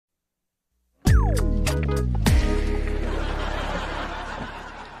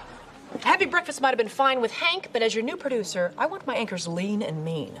Heavy breakfast might have been fine with Hank, but as your new producer, I want my anchors lean and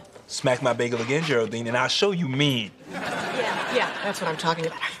mean. Smack my bagel again, Geraldine, and I'll show you mean. Yeah, that's what I'm talking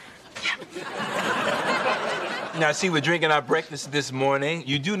about. Now, I see we're drinking our breakfast this morning.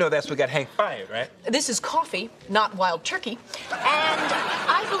 You do know that's what got Hank fired, right? This is coffee, not wild turkey. And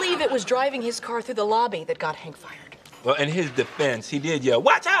I believe it was driving his car through the lobby that got Hank fired. Well, in his defense, he did yell,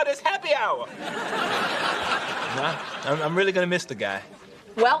 "Watch out, it's happy hour!" Nah, I'm really gonna miss the guy.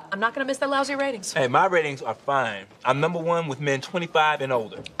 Well, I'm not gonna miss their lousy ratings. Hey, my ratings are fine. I'm #1 with men 25 and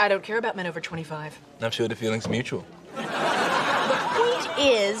older. I don't care about men over 25. I'm sure the feeling's mutual. The point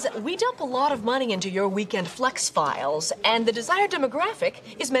is, we dump a lot of money into your weekend flex files, and the desired demographic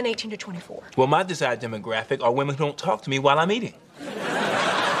is men 18 to 24. Well, my desired demographic are women who don't talk to me while I'm eating.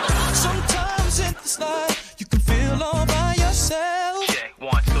 Sometimes in this life, you can feel all by yourself. Check,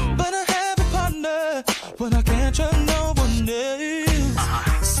 1, 2. But I have a partner when I can't trust no one else.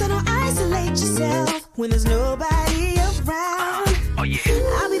 So don't isolate yourself when there's nobody around. Oh, yeah.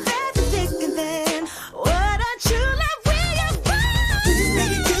 I'll be there to thick and thin. What a true love we are born.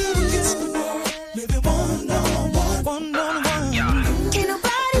 Living one-on-one, one-on-one. Can't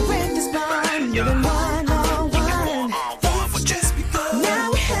nobody break this bond. Living one-on-one. Just because Now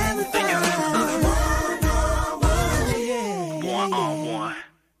we're having fun. One-on-one, yeah. One-on-one.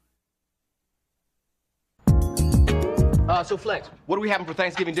 So Flex, what are we having for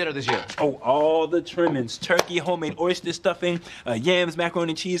Thanksgiving dinner this year? Oh, all the trimmings. Turkey, homemade oyster stuffing, yams,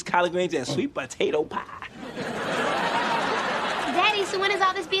 macaroni and cheese, collard greens, and sweet potato pie. Daddy, so when is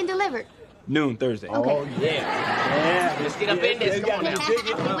all this being delivered? Noon Thursday. Okay. Oh, yeah. Let's get up in this. Come on now.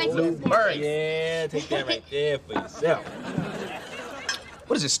 Murray. Yeah, take that right there for yourself.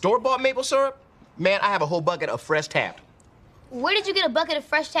 What is it, store-bought maple syrup? Man, I have a whole bucket of fresh tapped. Where did you get a bucket of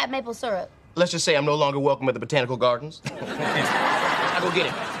fresh tap maple syrup? Let's just say I'm no longer welcome at the Botanical Gardens. I'll go get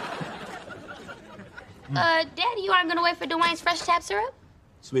it. Daddy, you aren't gonna wait for Duane's fresh tap syrup?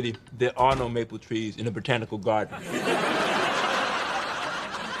 Sweetie, there are no maple trees in the Botanical Garden.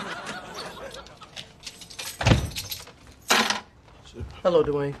 Hello,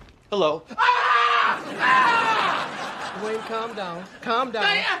 Duane. Hello. Duane, calm down. Calm down.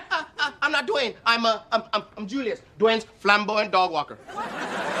 I'm not Duane. I'm Julius, Duane's flamboyant dog walker.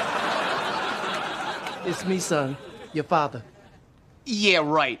 It's me, son. Your father. Yeah,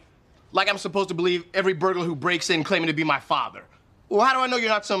 right. Like I'm supposed to believe every burglar who breaks in claiming to be my father. Well, how do I know you're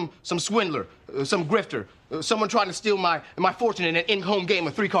not some swindler, some grifter, someone trying to steal my fortune in an in-home game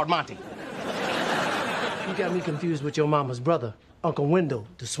of three-card Monte? You got me confused with your mama's brother, Uncle Wendell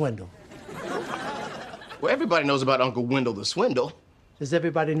the Swindle. Well, everybody knows about Uncle Wendell the Swindle. Does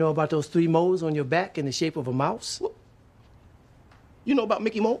everybody know about those 3 moles on your back in the shape of a mouse? Well, you know about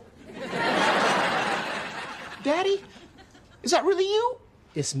Mickey Mo? Daddy? Is that really you?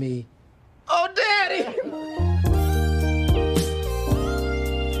 It's me. Oh, Daddy!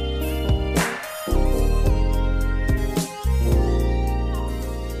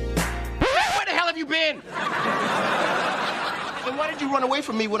 Where the hell have you been? And why did you run away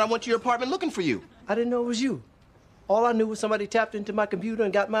from me when I went to your apartment looking for you? I didn't know it was you. All I knew was somebody tapped into my computer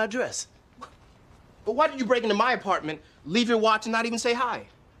and got my address. But why did you break into my apartment, leave your watch, and not even say hi?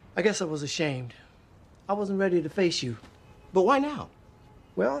 I guess I was ashamed. I wasn't ready to face you. But why now?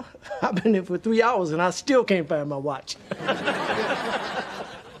 Well, I've been here for 3 hours and I still can't find my watch.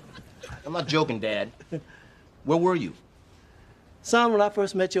 I'm not joking, Dad. Where were you? Son, when I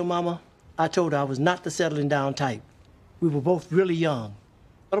first met your mama, I told her I was not the settling down type. We were both really young,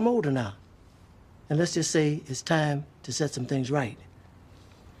 but I'm older now. And let's just say it's time to set some things right.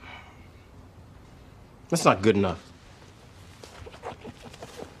 That's not good enough.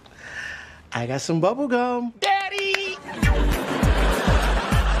 I got some bubble gum. Daddy!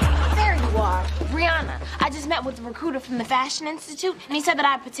 There you are, Breanna. I just met with the recruiter from the Fashion Institute, and he said that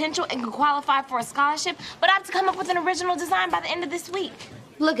I have potential and could qualify for a scholarship, but I have to come up with an original design by the end of this week.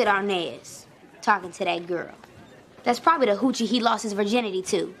 Look at Arnaz, talking to that girl. That's probably the hoochie he lost his virginity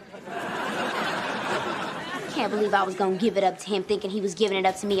to. Can't believe I was gonna give it up to him thinking he was giving it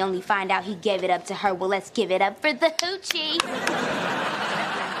up to me, only find out he gave it up to her. Well, let's give it up for the hoochie.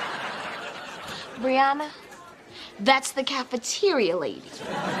 Breanna, that's the cafeteria lady.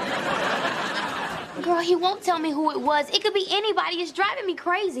 Girl, he won't tell me who it was. It could be anybody. It's driving me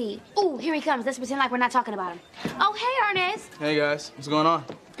crazy. Ooh, here he comes. Let's pretend like we're not talking about him. Oh, hey, Arnaz. Hey, guys. What's going on?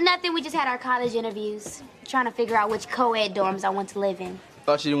 Nothing. We just had our college interviews. Trying to figure out which co-ed dorms I want to live in.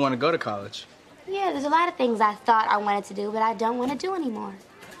 Thought you didn't want to go to college. Yeah, there's a lot of things I thought I wanted to do, but I don't want to do anymore.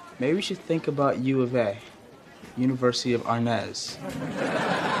 Maybe we should think about U of A, University of Arnaz.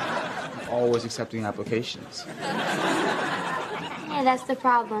 always accepting applications. Yeah, that's the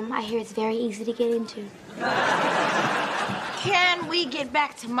problem. I hear it's very easy to get into. Can we get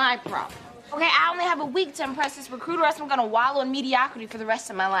back to my problem? Okay, I only have a week to impress this recruiter, or else I'm gonna wallow in mediocrity for the rest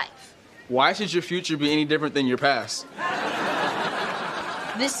of my life. Why should your future be any different than your past?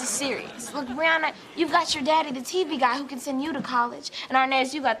 This is serious. Look, Breanna, you've got your daddy, the TV guy, who can send you to college. And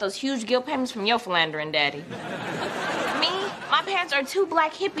Arnaz, you got those huge guilt payments from your philandering daddy. Me, my parents are two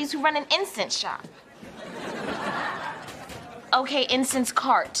black hippies who run an incense shop. Okay, incense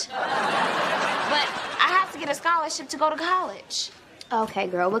cart. But I have to get a scholarship to go to college. Okay,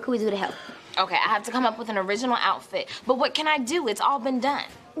 girl, what can we do to help? Okay, I have to come up with an original outfit. But what can I do? It's all been done.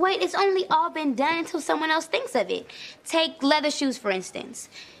 Wait, it's only all been done until someone else thinks of it. Take leather shoes, for instance.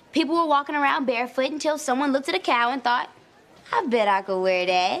 People were walking around barefoot until someone looked at a cow and thought, I bet I could wear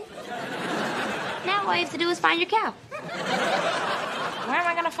that. Now all you have to do is find your cow. Where am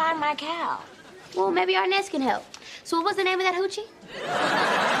I gonna find my cow? Well, maybe Arnaz can help. So what was the name of that hoochie?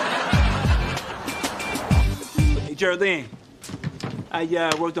 Hey, Geraldine. I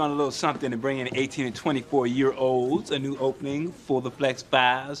worked on a little something to bring in 18 and 24-year-olds, a new opening for the Flex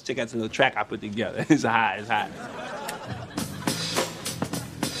Files. Check out the little track I put together. It's hot, it's hot.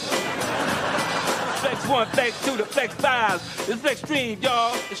 Flex 1, Flex 2, the Flex Files. It's Flex Stream,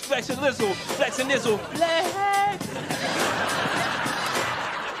 y'all. It's Flex and Lizzle, Flex and Nizzle. Flex!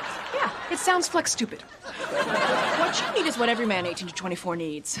 Yeah, it sounds flex stupid. What you need is what every man 18 to 24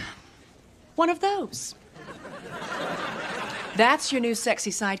 needs. One of those. That's your new sexy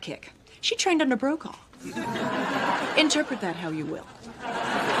sidekick. She trained under Brokaw. Interpret that how you will.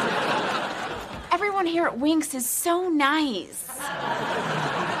 Everyone here at Winx is so nice.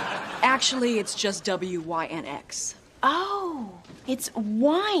 Actually, it's just WYNX. Oh, it's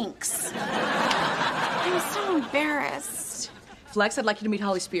Winx. I'm so embarrassed. Flex, I'd like you to meet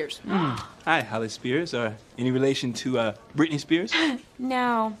Holly Spears. Hi, Holly Spears. Any relation to Britney Spears?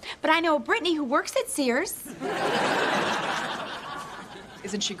 No, but I know a Brittany who works at Sears.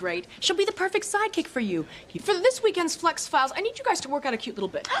 Isn't she great? She'll be the perfect sidekick for you. For this weekend's Flex Files, I need you guys to work out a cute little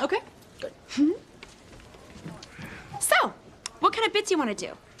bit, okay? Good. So, what kind of bits do you want to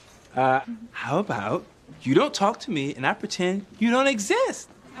do? How about you don't talk to me and I pretend you don't exist?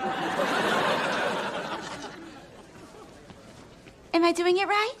 Am I doing it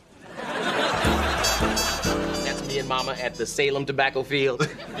right? That's me and Mama at the Salem tobacco field.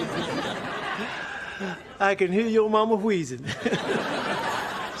 I can hear your mama wheezing.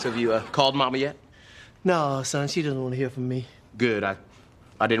 So have you called Mama yet? No, son, she doesn't want to hear from me. Good. I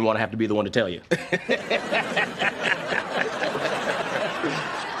didn't want to have to be the one to tell you.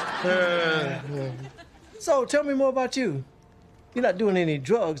 So tell me more about you. You're not doing any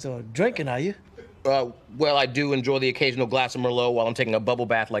drugs or drinking, are you? Well, I do enjoy the occasional glass of Merlot while I'm taking a bubble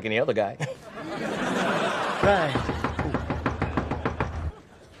bath like any other guy. Right.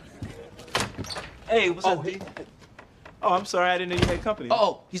 Hey, what's up, D? Oh, I'm sorry, I didn't know you had company.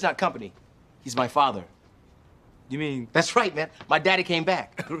 Oh, he's not company. He's my father. You mean? That's right, man. My daddy came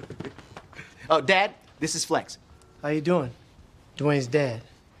back. Oh, Dad, this is Flex. How you doing? Duane's dad.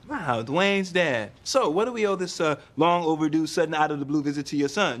 Wow, Duane's dad. So, what do we owe this long overdue, sudden out of the blue visit to your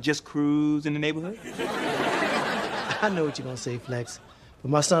son? Just cruise in the neighborhood? I know what you're gonna say, Flex.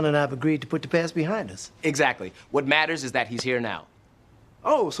 But my son and I have agreed to put the past behind us. Exactly. What matters is that he's here now.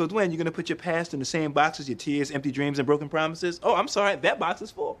 Oh, so Duane, you're gonna put your past in the same box as your tears, empty dreams, and broken promises? Oh, I'm sorry, that box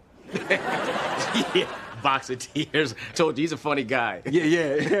is full. Yeah, box of tears. Told you he's a funny guy.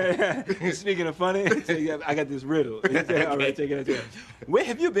 Yeah. Speaking of funny, I got this riddle. Okay. All right, check it out. Where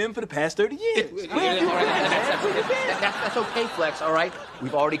have you been for the past 30 years? Where have you been? That's okay, Flex, all right?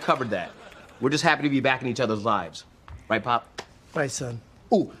 We've already covered that. We're just happy to be back in each other's lives. Right, Pop? Right, son.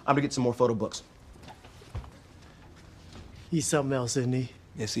 Ooh, I'm gonna get some more photo books. He's something else, isn't he?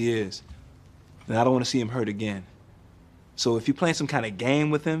 Yes, he is. And I don't want to see him hurt again. So if you're playing some kind of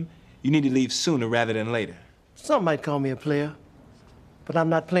game with him, you need to leave sooner rather than later. Some might call me a player, but I'm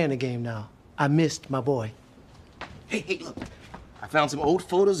not playing the game now. I missed my boy. Hey, look. I found some old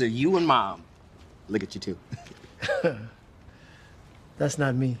photos of you and Mom. Look at you, too. That's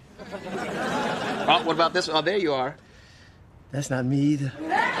not me. Oh, what about this? Oh, there you are. That's not me either.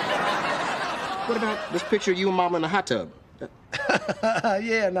 What about this picture of you and Mama in the hot tub?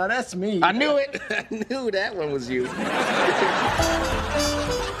 Yeah, now that's me. I knew it. I knew that one was you.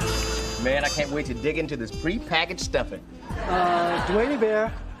 Man, I can't wait to dig into this pre-packaged stuffing. Duane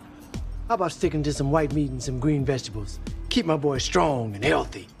Bear, how about sticking to some white meat and some green vegetables? Keep my boy strong and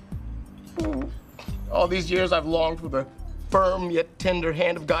healthy. All these years I've longed for the firm yet tender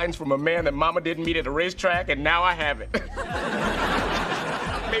hand of guidance from a man that Mama didn't meet at a racetrack, and now I have it.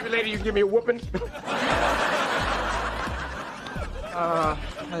 Maybe later you can give me a whooping.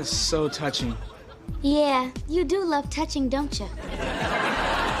 That's so touching. Yeah, you do love touching, don't you? No,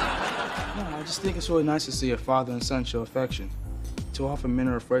 I just think it's really nice to see a father and son show affection. Too often men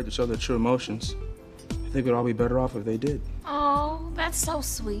are afraid to show their true emotions. I think we'd all be better off if they did. Oh, that's so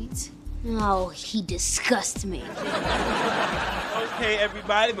sweet. Oh, he disgusts me. Okay,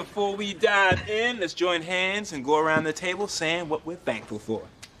 everybody, before we dive in, let's join hands and go around the table saying what we're thankful for.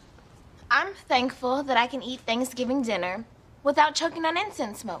 I'm thankful that I can eat Thanksgiving dinner without choking on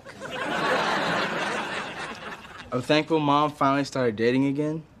incense smoke. I'm thankful Mom finally started dating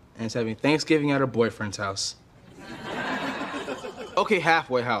again and is having Thanksgiving at her boyfriend's house. Okay,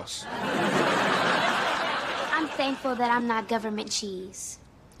 halfway house. I'm thankful that I'm not government cheese.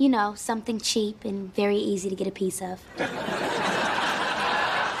 You know, something cheap and very easy to get a piece of.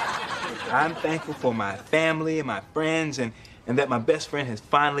 I'm thankful for my family and my friends and that my best friend has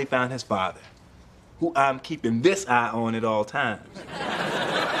finally found his father, who I'm keeping this eye on at all times.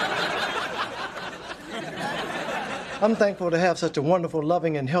 I'm thankful to have such a wonderful,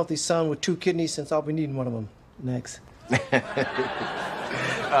 loving, and healthy son with 2 kidneys since I'll be needing one of them next.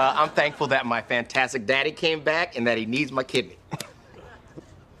 I'm thankful that my fantastic daddy came back and that he needs my kidney.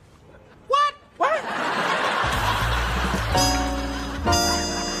 What? What?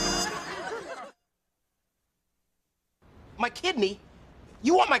 My kidney?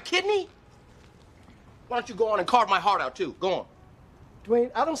 You want my kidney? Why don't you go on and carve my heart out, too? Go on.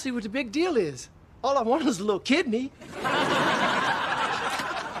 Duane, I don't see what the big deal is. All I want is a little kidney.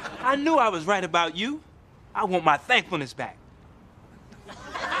 I knew I was right about you. I want my thankfulness back.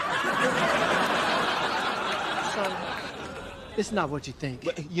 Son, it's not what you think.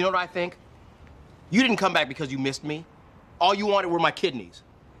 But you know what I think? You didn't come back because you missed me. All you wanted were my kidneys.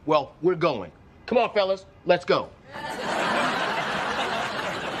 Well, we're going. Come on, fellas. Let's go.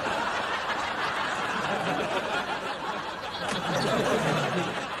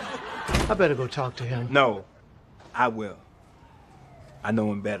 I better go talk to him. No, I will. I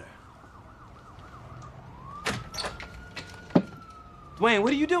know him better. Duane,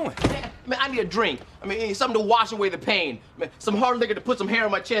 what are you doing? Man, I need a drink. I mean, something to wash away the pain. Man, some hard liquor to put some hair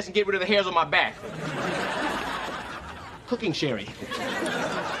on my chest and get rid of the hairs on my back. Cooking sherry.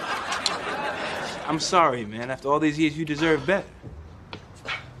 I'm sorry, man. After all these years, you deserve better.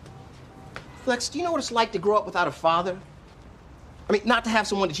 Flex, do you know what it's like to grow up without a father? I mean, not to have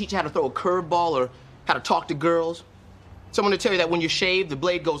someone to teach you how to throw a curveball or how to talk to girls. Someone to tell you that when you shave, the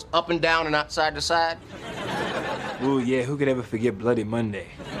blade goes up and down and not side to side. Ooh, yeah, who could ever forget Bloody Monday?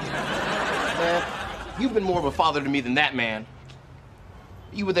 Man, you've been more of a father to me than that, man.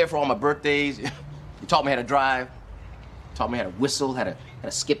 You were there for all my birthdays. You taught me how to drive. Taught me how to whistle, how to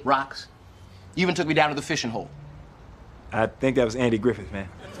skip rocks. You even took me down to the fishing hole. I think that was Andy Griffith, man.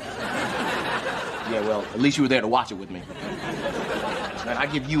 Yeah, well, at least you were there to watch it with me. Man,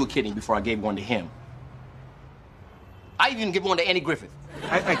 I'd give you a kidney before I gave one to him. I even give one to Andy Griffith.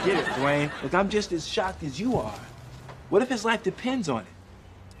 I get it, Duane. Look, I'm just as shocked as you are. What if his life depends on it?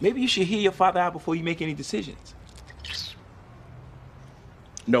 Maybe you should hear your father out before you make any decisions.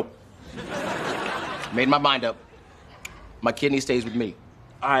 Nope. Made my mind up. My kidney stays with me.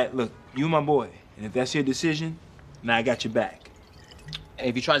 All right, look, you my boy. And if that's your decision, now I got your back. And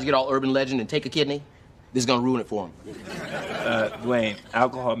if he tries to get all urban legend and take a kidney, this is gonna ruin it for him. Duane,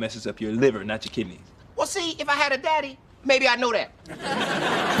 alcohol messes up your liver, not your kidneys. Well, see, if I had a daddy, maybe I'd know that.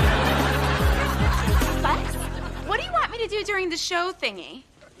 Flex, what do you want me to do during the show thingy?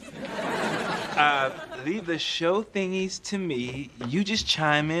 Leave the show thingies to me. You just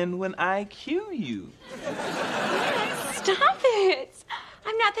chime in when I cue you. Stop it!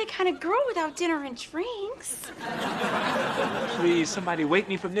 I'm not that kind of girl without dinner and drinks. Please, somebody wake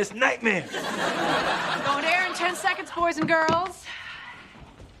me from this nightmare. Going to air in 10 seconds, boys and girls.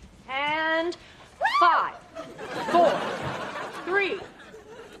 And 5, 4, 3.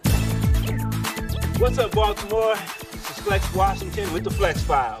 What's up, Baltimore? This is Flex Washington with the Flex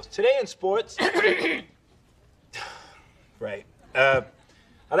Files. Today in sports... Right. I'd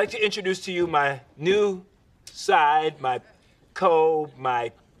like to introduce to you my new side,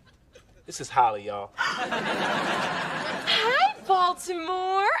 This is Holly, y'all. Hi,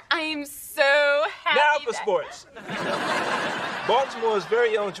 Baltimore. I am so happy. Now for sports. Baltimore's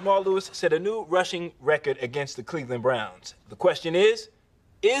very own Jamal Lewis set a new rushing record against the Cleveland Browns. The question is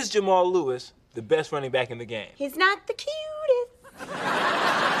Jamal Lewis the best running back in the game? He's not the cutest.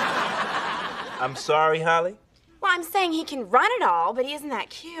 I'm sorry, Holly. Well, I'm saying he can run it all, but he isn't that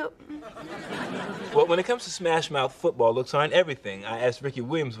cute. Well, when it comes to smash mouth football, looks aren't everything. I asked Ricky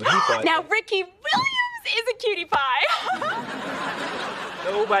Williams what he thought. Now, Ricky Williams is a cutie pie.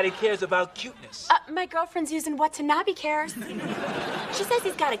 Nobody cares about cuteness. My girlfriend's using Watanabe cares. She says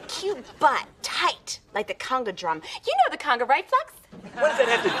he's got a cute butt, tight, like the conga drum. You know the conga, right, Flex? What does that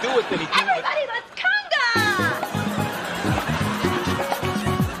have to do with anything? Everybody, let's conga!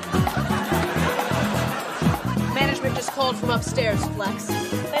 Management just called from upstairs, Flex.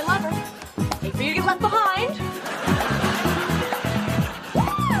 They love her. Hate for you to get left behind.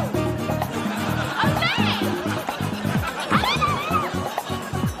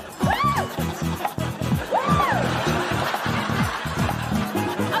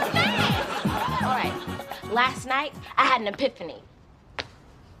 Last night, I had an epiphany.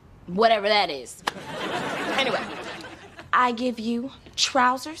 Whatever that is. Anyway, I give you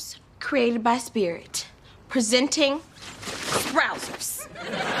trousers created by Spirit. Presenting trousers.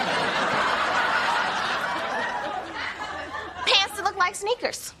 Pants that look like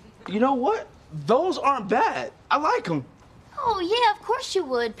sneakers. You know what? Those aren't bad. I like them. Oh, yeah, of course you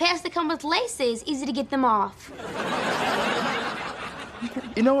would. Pants that come with laces, easy to get them off.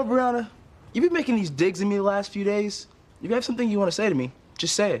 You know what, Breanna? You've been making these digs at me the last few days. If you have something you want to say to me,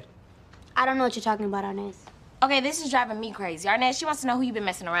 just say it. I don't know what you're talking about, Arnaz. Okay, this is driving me crazy. Arnaz, she wants to know who you've been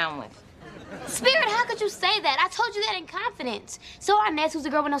messing around with. Spirit, how could you say that? I told you that in confidence. So Arnaz, who's a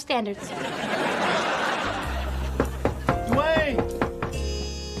girl with no standards. Duane!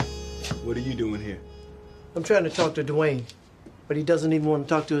 What are you doing here? I'm trying to talk to Duane, but he doesn't even want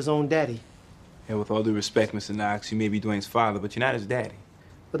to talk to his own daddy. And with all due respect, Mr. Knox, you may be Duane's father, but you're not his daddy.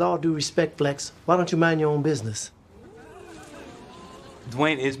 With all due respect, Flex, why don't you mind your own business?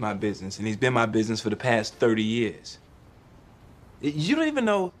 Duane is my business, and he's been my business for the past 30 years. You don't even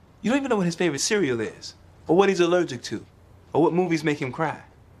know what his favorite cereal is, or what he's allergic to, or what movies make him cry.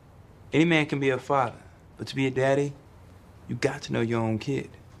 Any man can be a father, but to be a daddy, you got to know your own kid.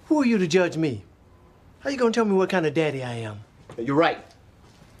 Who are you to judge me? How you gonna tell me what kind of daddy I am? You're right.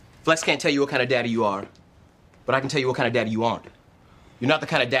 Flex can't tell you what kind of daddy you are, but I can tell you what kind of daddy you aren't. You're not the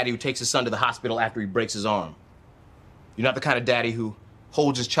kind of daddy who takes his son to the hospital after he breaks his arm. You're not the kind of daddy who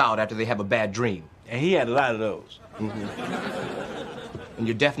holds his child after they have a bad dream. And he had a lot of those. Mm-hmm. And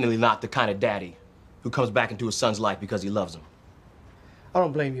you're definitely not the kind of daddy who comes back into his son's life because he loves him. I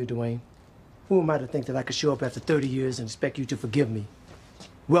don't blame you, Duane. Who am I to think that I could show up after 30 years and expect you to forgive me?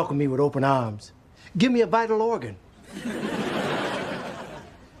 Welcome me with open arms. Give me a vital organ.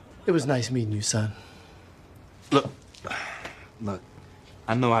 It was nice meeting you, son. Look,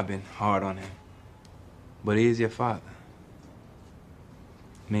 I know I've been hard on him, but he is your father.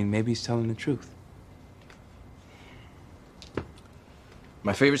 I mean, maybe he's telling the truth.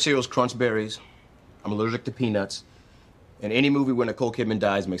 My favorite cereal is Crunch Berries. I'm allergic to peanuts. And any movie where Nicole Kidman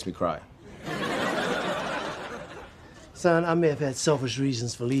dies makes me cry. Son, I may have had selfish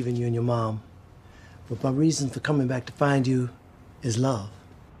reasons for leaving you and your mom, but my reason for coming back to find you is love.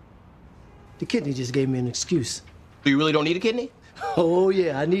 The kidney just gave me an excuse. So you really don't need a kidney? Oh,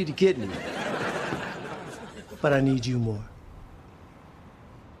 yeah, I need a kidney. But I need you more.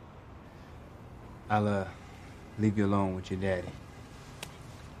 I'll, leave you alone with your daddy.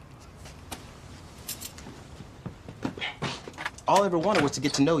 All I ever wanted was to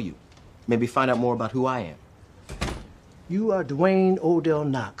get to know you. Maybe find out more about who I am. You are Duane Odell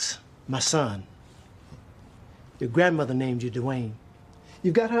Knox, my son. Your grandmother named you Duane.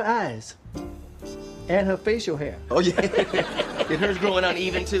 You've got her eyes and her facial hair. Oh, yeah? Did hers growing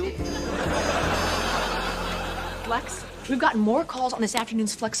uneven, too? Flex, we've gotten more calls on this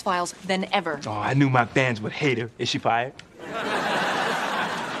afternoon's Flex Files than ever. Oh, I knew my fans would hate her. Is she fired?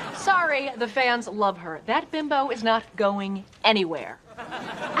 Sorry, the fans love her. That bimbo is not going anywhere.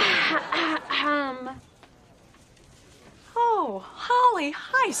 Oh, Holly.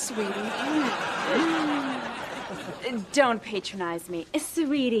 Hi, sweetie. Don't patronize me,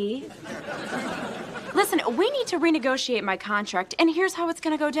 sweetie. Listen, we need to renegotiate my contract, and here's how it's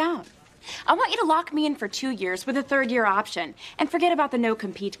gonna go down. I want you to lock me in for 2 years with a third-year option, and forget about the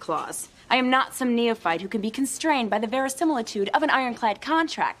no-compete clause. I am not some neophyte who can be constrained by the verisimilitude of an ironclad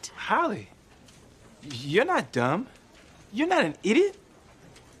contract. Holly, you're not dumb. You're not an idiot.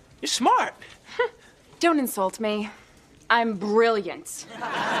 You're smart. Don't insult me. I'm brilliant.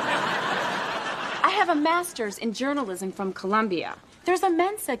 I have a master's in journalism from Columbia. There's a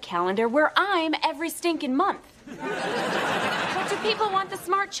Mensa calendar where I'm every stinking month. But do people want the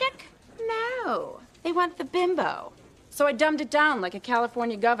smart chick? No. They want the bimbo. So I dumbed it down like a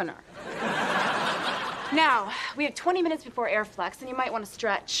California governor. Now, we have 20 minutes before Airflex, and you might want to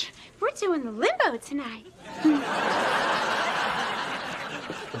stretch. We're doing the limbo tonight.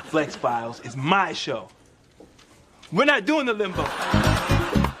 The Flex Files is my show. We're not doing the limbo.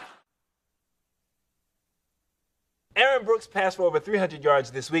 Aaron Brooks Brooks passed for over 300 yards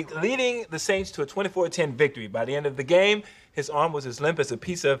this week, leading the Saints to a 24-10 victory. By the end of the game, his arm was as limp as a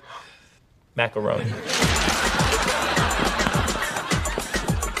piece of macaroni.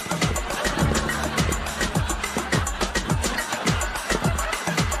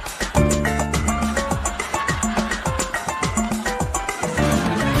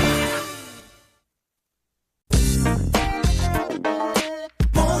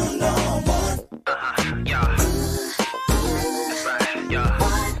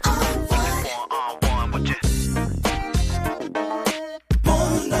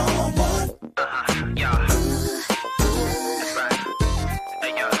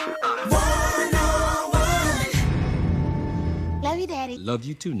 Love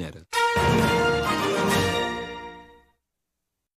you too, Netta.